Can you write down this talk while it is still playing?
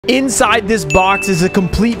Inside this box is a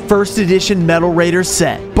complete first edition Metal Raider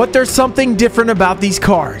set, but there's something different about these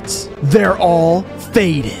cards. They're all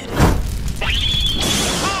faded.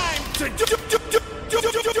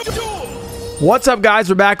 What's up, guys?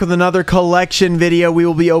 We're back with another collection video. We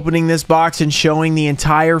will be opening this box and showing the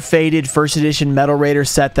entire faded first edition Metal Raider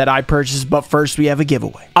set that I purchased, but first we have a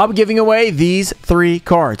giveaway. I'll be giving away these 3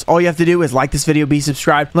 cards. All you have to do is like this video, be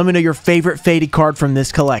subscribed. Let me know your favorite faded card from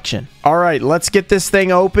this collection. All right, let's get this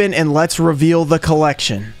thing open and let's reveal the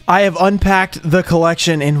collection. I have unpacked the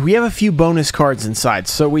collection and we have a few bonus cards inside.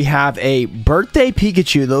 So we have a birthday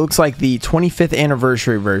Pikachu that looks like the 25th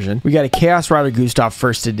anniversary version. We got a Chaos Rider Gustav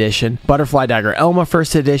first edition, Butterfly Dagger Elma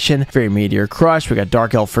first edition, Fairy Meteor Crush. We got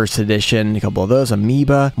Dark Elf first edition, a couple of those,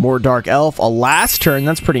 Amoeba, more Dark Elf, a Last Turn,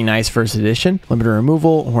 that's pretty nice first edition, Limited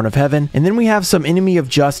Removal, Horn of Heaven, and then we have some Enemy of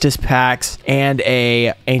Justice packs and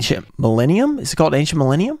a Ancient Millennium. Is it called Ancient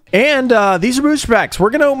Millennium? And these are booster packs. We're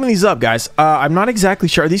gonna open these up, guys. I'm not exactly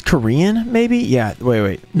sure. Are these Korean, maybe? Yeah,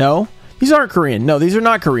 wait. No? These aren't Korean. No, these are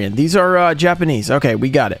not Korean. These are Japanese. Okay, we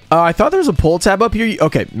got it. I thought there was a pull tab up here.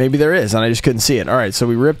 Okay, maybe there is, and I just couldn't see it. All right, so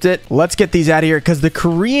we ripped it. Let's get these out of here, because the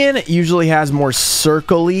Korean usually has more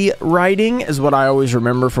circle-y writing, is what I always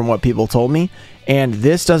remember from what people told me. And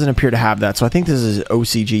this doesn't appear to have that. So I think this is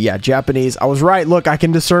OCG. Yeah, Japanese. I was right. Look, I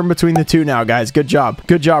can discern between the two now, guys. Good job.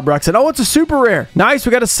 Good job, Ruxin. Oh, it's a super rare. Nice.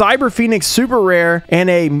 We got a Cyber Phoenix super rare and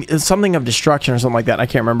a something of destruction or something like that. I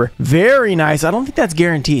can't remember. Very nice. I don't think that's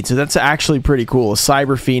guaranteed. So that's actually pretty cool. A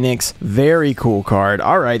Cyber Phoenix. Very cool card.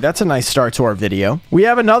 All right. That's a nice start to our video. We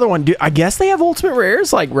have another one. I guess they have ultimate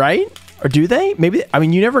rares, like, right? Or do they? Maybe. I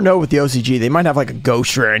mean, you never know with the OCG. They might have like a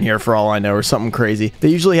ghost rare in here for all I know, or something crazy. They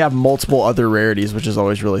usually have multiple other rarities, which is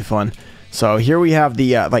always really fun. So here we have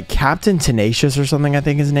the like Captain Tenacious or something, I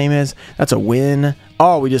think his name is. That's a win.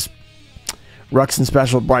 Oh, we just Ruxin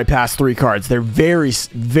special bypass 3 cards. They're very,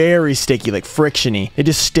 very sticky, like frictiony. They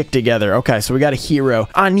just stick together. Okay, so we got a hero.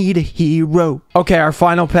 I need a hero. Okay, our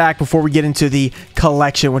final pack before we get into the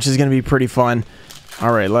collection, which is going to be pretty fun.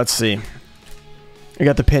 All right, let's see. We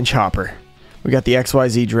got the Pinch Hopper. We got the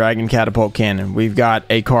XYZ Dragon Catapult Cannon. We've got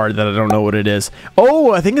a card that I don't know what it is.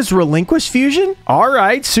 Oh, I think it's Relinquish Fusion. All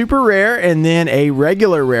right, super rare, and then a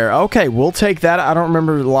regular rare. Okay, we'll take that. I don't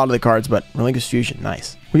remember a lot of the cards, but Relinquish Fusion,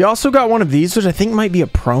 nice. We also got one of these, which I think might be a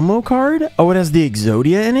promo card. Oh, it has the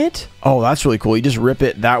Exodia in it. Oh, that's really cool. You just rip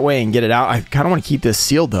it that way and get it out. I kind of want to keep this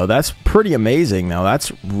sealed, though. That's pretty amazing, though. That's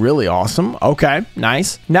really awesome. Okay,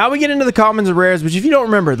 nice. Now we get into the commons and rares, which if you don't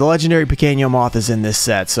remember, the legendary Pequeño Moth is in this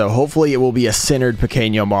set. So hopefully it will be a centered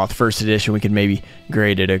Pequeño Moth first edition. We can maybe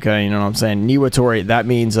grade it, okay? You know what I'm saying? Niwatori, that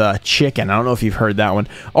means chicken. I don't know if you've heard that one.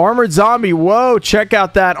 Armored Zombie. Whoa, check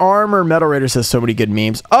out that armor. Metal Raider says so many good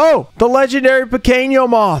memes. Oh, the legendary Pequeño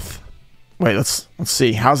Moth. Wait, let's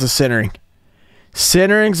see. How's the centering?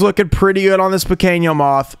 Centering's looking pretty good on this Pequeño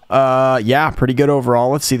Moth. Yeah, pretty good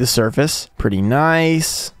overall. Let's see the surface. Pretty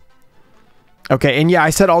nice. Okay, and yeah,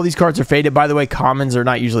 I said all these cards are faded. By the way, commons are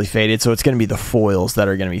not usually faded, so it's going to be the foils that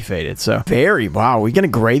are going to be faded. So, wow. Are we going to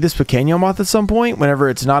grade this Pequeño Moth at some point whenever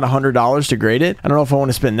it's not $100 to grade it? I don't know if I want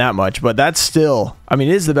to spend that much, but that's still, I mean,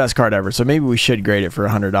 it is the best card ever, so maybe we should grade it for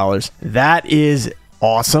 $100. That is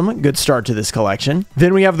awesome. Good start to this collection.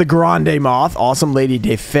 Then we have the Grande Moth. Awesome Lady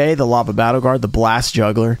de Fey, the Lava Battle Guard, the Blast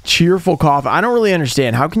Juggler, Cheerful Coffin. I don't really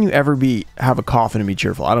understand. How can you ever have a coffin and be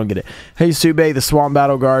cheerful? I don't get it. Hey Sube, the Swamp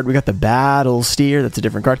Battle Guard. We got the Battle Steer. That's a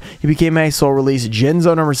different card. He became a soul release.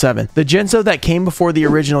 Genzo number 7. The Genzo that came before the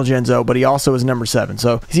original Genzo, but he also is number 7.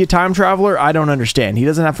 So is he a time traveler? I don't understand. He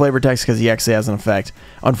doesn't have flavor text because he actually has an effect.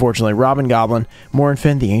 Unfortunately, Robin Goblin,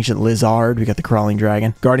 Morinfin, the Ancient Lizard. We got the Crawling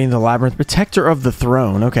Dragon, Guardian of the Labyrinth, Protector of the Throne.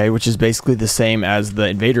 Okay, which is basically the same as the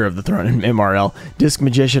Invader of the Throne in MRL. Disc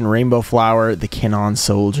Magician, Rainbow Flower, the Cannon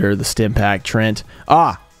Soldier, the Stimpack, Trent.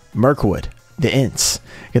 Mirkwood, the Ints.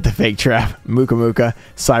 Get the Fake Trap, Muka Muka,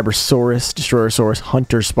 Cybersaurus, Destroyersaurus,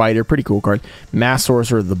 Hunter Spider, pretty cool card. Mass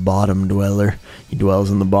Sorcerer, the Bottom Dweller. He dwells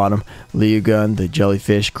in the bottom. Leogun, the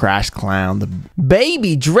Jellyfish, Crash Clown, the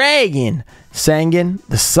Baby Dragon. Sangan,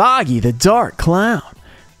 the Soggy, the Dark Clown.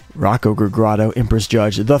 Rock Ogre Grotto, Empress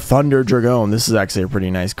Judge, the Thunder Dragon. This is actually a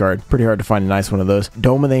pretty nice card. Pretty hard to find a nice one of those.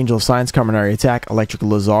 Dome of the Angel of Science, Kaminari Attack, Electric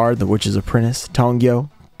Lizard, the Witch's Apprentice, Tongyo,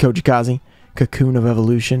 Kojikazi, Cocoon of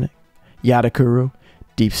Evolution, Yadakuru,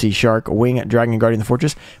 Deep Sea Shark, Wing, Dragon Guardian of the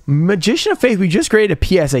Fortress, Magician of Faith. We just created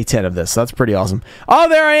a PSA 10 of this. So that's pretty awesome. Oh,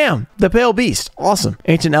 there I am. The Pale Beast. Awesome.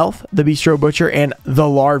 Ancient Elf, the Bistro Butcher, and the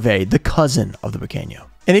Larvae, the cousin of the Pequeño.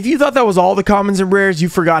 And if you thought that was all the commons and rares, you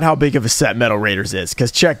forgot how big of a set Metal Raiders is.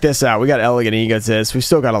 Because check this out. We got Elegant Egoist. We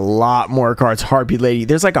still got a lot more cards. Harpy Lady.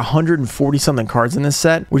 There's like 140 something cards in this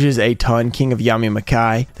set, which is a ton. King of Yami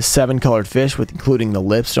Makai. The 7 colored fish with including the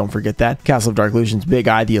lips. Don't forget that. Castle of Dark Illusions. Big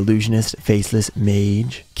Eye. The Illusionist. Faceless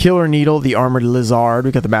Mage. Killer Needle. The Armored Lizard.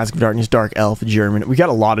 We got the Mask of Darkness. Dark Elf. German. We got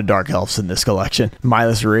a lot of Dark Elves in this collection.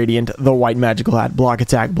 Milas Radiant. The White Magical Hat. Block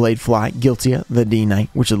Attack. Blade Fly. Guiltia. The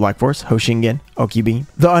D-Knight. Which is Black Force. Hoshingen. Okibi.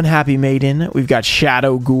 The Unhappy Maiden. We've got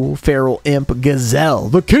Shadow Ghoul, Feral Imp, Gazelle,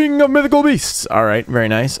 the King of Mythical Beasts. All right, very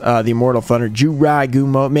nice. The Immortal Thunder, Jurai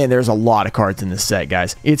Gumo. Man, there's a lot of cards in this set,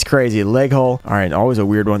 guys. It's crazy. Leg Hole. All right, always a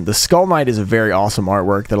weird one. The Skull Knight is a very awesome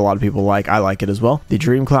artwork that a lot of people like. I like it as well. The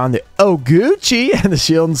Dream Clown, the Oguchi, and the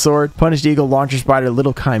Shield and Sword. Punished Eagle, Launcher Spider,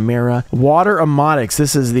 Little Chimera. Water Amatics.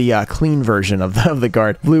 This is the clean version of the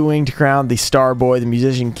card. Blue Winged Crown, the Star Boy, the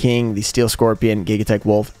Musician King, the Steel Scorpion, Gigatech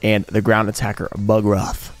Wolf, and the Ground Attacker, Bugroth.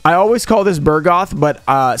 I always call this Burgoth,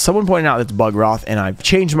 but someone pointed out it's Bugroth, and I've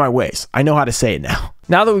changed my ways. I know how to say it now.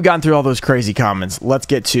 Now that we've gone through all those crazy comments, let's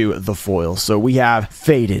get to the foils. So we have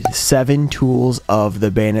Faded, 7 Tools of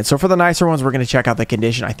the Bandit. So for the nicer ones, we're going to check out the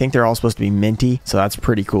condition. I think they're all supposed to be minty, so that's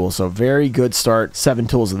pretty cool. So very good start. 7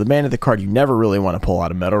 Tools of the Bandit, the card you never really want to pull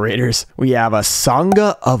out of Metal Raiders. We have a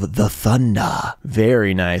Sangha of the Thunder.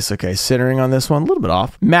 Very nice. Okay, centering on this one, a little bit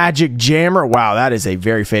off. Magic Jammer. Wow, that is a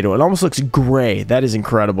very faded one. It almost looks gray. That is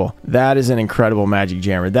incredible. That is an incredible Magic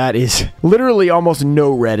Jammer. That is literally almost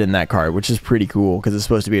no red in that card, which is pretty cool because it's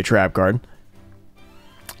supposed to be a trap card.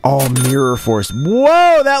 Oh, Mirror Force.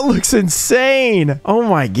 Whoa, that looks insane. Oh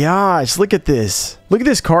my gosh, look at this. Look at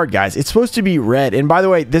this card, guys. It's supposed to be red. And by the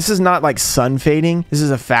way, this is not like sun fading. This is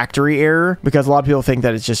a factory error because a lot of people think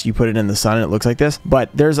that it's just you put it in the sun and it looks like this. But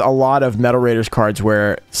there's a lot of Metal Raiders cards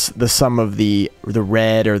where the sum of the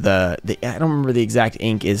red or the I don't remember the exact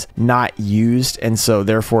ink is not used. And so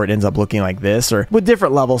therefore it ends up looking like this or with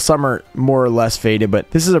different levels. Some are more or less faded, but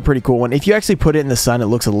this is a pretty cool one. If you actually put it in the sun, it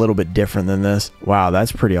looks a little bit different than this. Wow,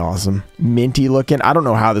 that's pretty awesome. Minty looking. I don't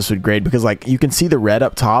know how this would grade because like you can see the red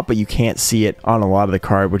up top, but you can't see it on a lot of the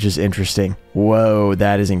card, which is interesting. Whoa,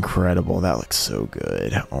 that is incredible. That looks so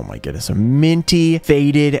good. Oh my goodness. A minty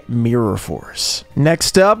faded Mirror Force.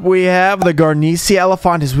 Next up, we have the Garnecia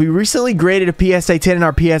Elephantis. We recently graded a PSA 10 in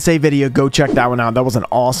our PSA video. Go check that one out. That was an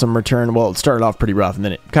awesome return. Well, it started off pretty rough and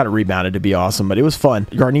then it kind of rebounded to be awesome, but it was fun.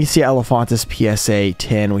 Garnecia Elephantis PSA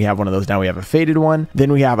 10. We have one of those now. We have a faded one.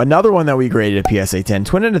 Then we have another one that we graded a PSA 10.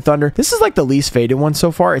 Twin-Ended Thunder. This is like the least faded one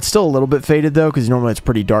so far. It's still a little bit faded though, because normally it's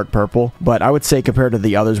pretty dark purple, but I would say compared to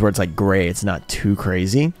the others where it's like gray, it's not too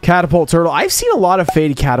crazy. Catapult Turtle. I've seen a lot of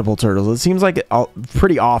faded Catapult Turtles. It seems like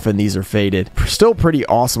pretty often these are faded. Still pretty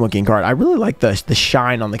awesome looking card. I really like the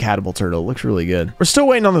shine on the Catapult Turtle. It looks really good. We're still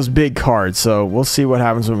waiting on those big cards, so we'll see what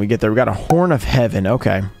happens when we get there. We got a Horn of Heaven.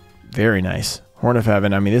 Okay. Very nice. Horn of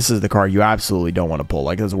Heaven. I mean, this is the card you absolutely don't want to pull.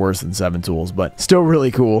 Like, it's worse than 7 Tools, but still really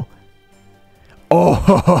cool.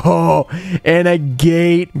 Oh, and a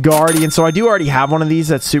Gate Guardian. So I do already have one of these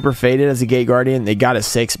that's super faded as a Gate Guardian. They got a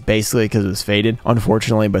 6 basically because it was faded,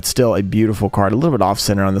 unfortunately, but still a beautiful card. A little bit off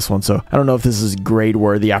center on this one, so I don't know if this is grade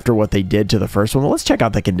worthy after what they did to the first one. But let's check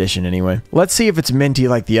out the condition anyway. Let's see if it's minty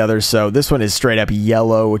like the others. So this one is straight up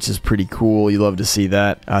yellow, which is pretty cool. You love to see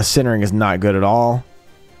that. Centering is not good at all.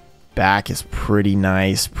 Back is pretty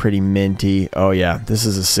nice, pretty minty. Oh yeah, this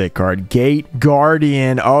is a sick card. Gate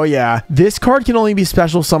Guardian. Oh yeah, this card can only be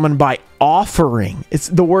special summoned by offering. It's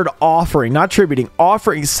the word offering, not tributing.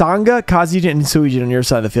 Offering Sangha, Kazujin, and Suijin on your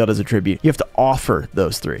side of the field as a tribute. You have to offer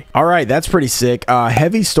those 3. All right, that's pretty sick.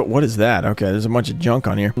 Heavy Storm. What is that? Okay, there's a bunch of junk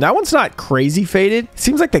on here. That one's not crazy faded.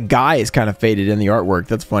 Seems like the guy is kind of faded in the artwork.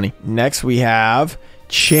 That's funny. Next we have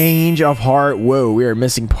Change of Heart. Whoa, we are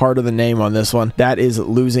missing part of the name on this one. That is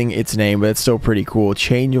losing its name, but it's still pretty cool.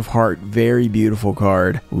 Change of Heart, very beautiful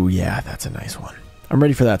card. Ooh, yeah, that's a nice one. I'm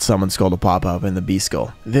ready for that Summon Skull to pop up and the Beast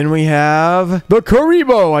Skull. Then we have the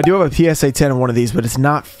Karibo. I do have a PSA 10 of one of these, but it's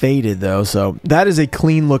not faded though. So that is a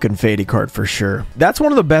clean looking faded card for sure. That's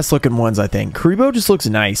one of the best looking ones, I think. Karibo just looks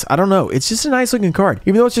nice. I don't know. It's just a nice looking card.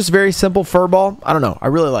 Even though it's just very simple furball, I don't know. I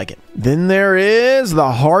really like it. Then there is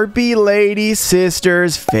the Harpy Lady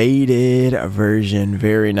Sisters faded version.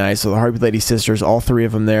 Very nice. So the Harpy Lady Sisters, all 3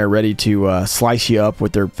 of them there, ready to slice you up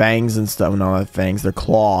with their fangs and stuff. No, not fangs, their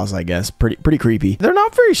claws, I guess. Pretty creepy. They're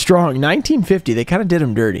not very strong. 1950. They kind of did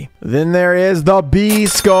them dirty. Then there is the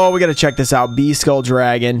Beast Skull. We got to check this out. Beast Skull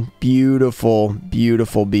Dragon. Beautiful,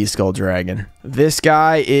 beautiful Beast Skull Dragon. This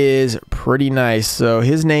guy is pretty nice. So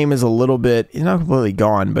his name is a little bit, he's not completely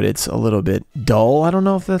gone, but it's a little bit dull. I don't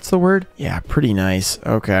know if that's the word. Yeah, pretty nice.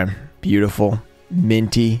 Okay. Beautiful.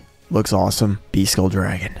 Minty. Looks awesome. Beast Skull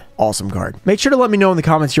Dragon. Awesome card. Make sure to let me know in the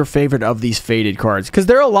comments your favorite of these faded cards, because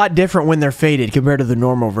they're a lot different when they're faded compared to the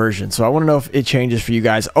normal version. So I want to know if it changes for you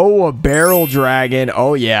guys. Oh, a Barrel Dragon.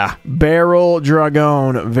 Oh, yeah. Barrel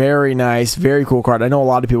Dragon. Very nice. Very cool card. I know a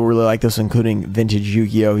lot of people really like this, including Vintage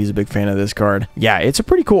Yugioh. He's a big fan of this card. Yeah, it's a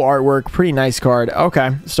pretty cool artwork. Pretty nice card.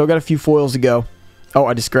 Okay. Still got a few foils to go. Oh,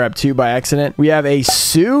 I just grabbed 2 by accident. We have a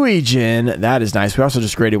Suijin. That is nice. We also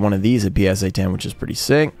just graded one of these at PSA 10, which is pretty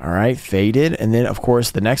sick. All right, faded. And then, of course,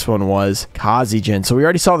 the next one was Kazijin. So we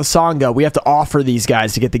already saw the Sangha. We have to offer these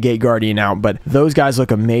guys to get the Gate Guardian out, but those guys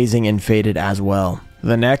look amazing and faded as well.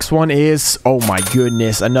 The next one is, oh my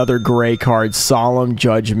goodness, another gray card, Solemn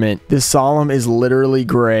Judgment. This Solemn is literally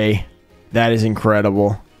gray. That is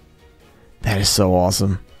incredible. That is so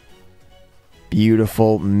awesome.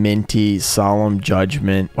 Beautiful, minty, Solemn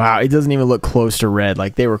Judgment. Wow, it doesn't even look close to red.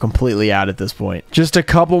 Like, they were completely out at this point. Just a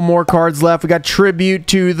couple more cards left. We got Tribute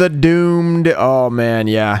to the Doomed. Oh, man,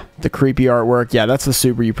 yeah. The creepy artwork. Yeah, that's the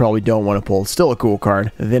super you probably don't want to pull. Still a cool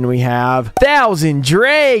card. Then we have Thousand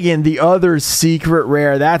Dragon, the other secret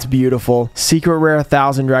rare. That's beautiful. Secret rare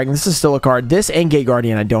Thousand Dragon. This is still a card. This and Gate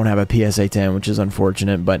Guardian, I don't have a PSA 10, which is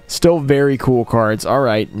unfortunate, but still very cool cards. All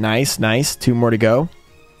right, nice, nice. 2 more to go.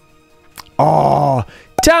 Oh,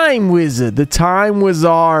 Time Wizard, the Time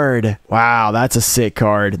Wizard. Wow, that's a sick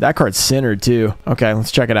card. That card's centered too. Okay,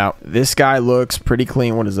 let's check it out. This guy looks pretty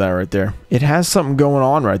clean. What is that right there? It has something going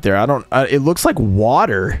on right there. It looks like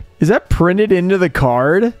water. Is that printed into the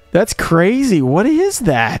card? That's crazy. What is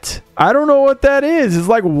that? I don't know what that is. It's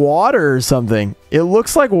like water or something. It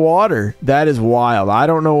looks like water. That is wild. I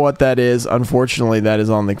don't know what that is. Unfortunately, that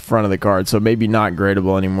is on the front of the card, so maybe not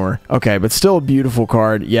gradable anymore. Okay, but still a beautiful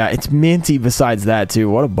card. Yeah, it's minty besides that, too.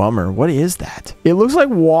 What a bummer. What is that? It looks like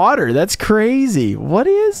water. That's crazy. What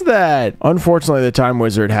is that? Unfortunately, the Time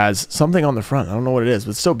Wizard has something on the front. I don't know what it is,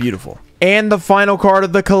 but it's still beautiful. And the final card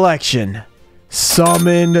of the collection.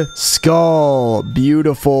 Summoned Skull.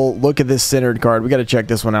 Beautiful. Look at this centered card. We got to check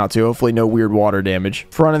this one out too. Hopefully no weird water damage.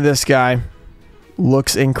 Front of this guy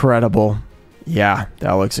looks incredible. Yeah,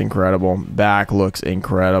 that looks incredible. Back looks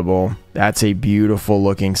incredible. That's a beautiful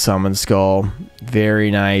looking Summoned Skull.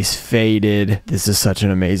 Very nice. Faded. This is such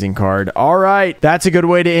an amazing card. All right. That's a good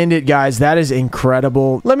way to end it, guys. That is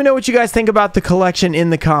incredible. Let me know what you guys think about the collection in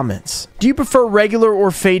the comments. Do you prefer regular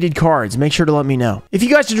or faded cards? Make sure to let me know. If you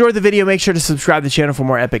guys enjoyed the video, make sure to subscribe to the channel for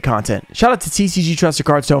more epic content. Shout out to TCG Trusted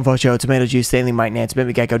Cards, Stonefo Show, Tomato Juice, Stanley, Mike, Nance,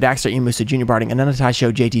 Mimic Gecko, Daxter, Emusa, Junior Barding, Ananatai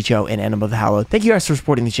Show, JT Cho, and Enema of the Hallowed. Thank you guys for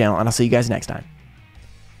supporting the channel, and I'll see you guys next time.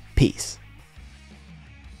 Peace.